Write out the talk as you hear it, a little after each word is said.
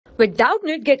With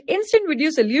Doubtnut, get instant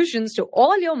video solutions to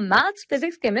all your maths,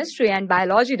 physics, chemistry, and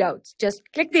biology doubts. Just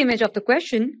click the image of the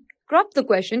question, crop the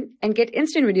question, and get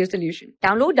instant video solution.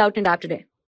 Download Doubtnut app today.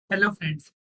 Hello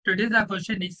friends, today's our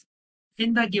question is,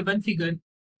 in the given figure,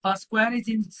 a square is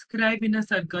inscribed in a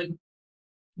circle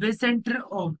with center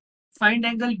O. Find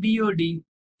angle BOD.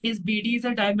 Is BD is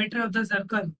the diameter of the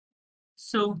circle.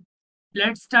 So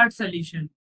let's start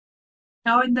solution.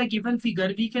 Now in the given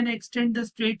figure, we can extend the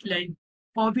straight line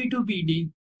OB to BD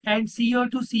and CO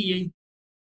to CA.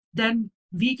 Then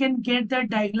we can get the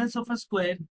diagonals of a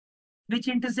square which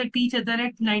intersect each other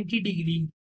at 90 degrees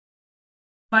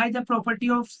by the property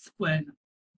of square.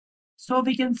 So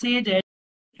we can say that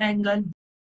angle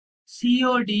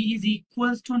COD is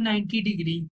equals to 90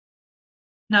 degrees.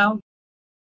 Now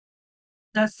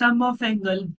the sum of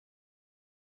angle,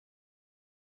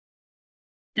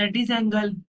 that is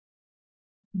angle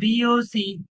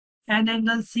BOC and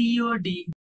angle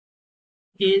COD,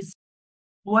 is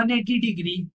 180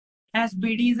 degrees as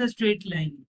BD is a straight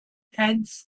line.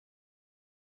 Hence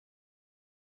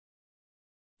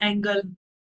angle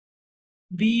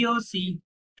BOC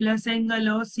plus angle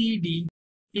OCD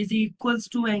is equals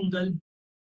to angle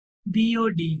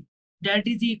BOD, that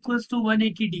is equals to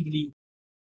 180 degrees.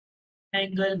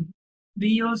 Angle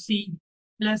BOC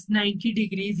plus 90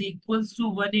 degrees equals to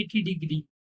 180 degrees.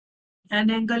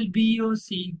 And angle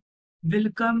BOC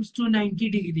will comes to 90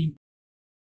 degrees.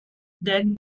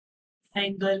 Then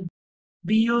angle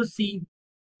BOC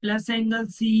plus angle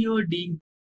COD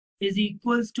is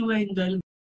equals to angle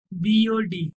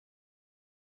BOD,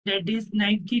 that is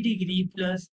 90 degrees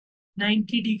plus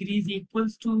 90 degrees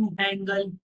equals to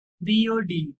angle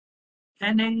BOD,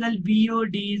 and angle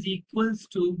BOD is equals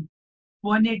to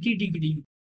 180 degrees.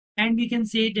 And we can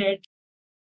say that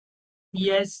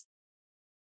yes,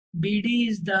 BD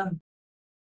is the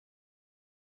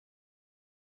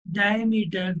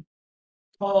diameter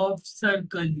of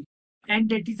circle, and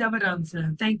that is our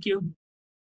answer. Thank you.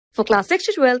 For class 6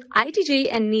 to 12, IIT JEE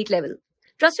and NEET level.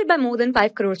 Trusted by more than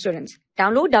 5 crore students.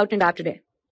 Download Doubtnut app today.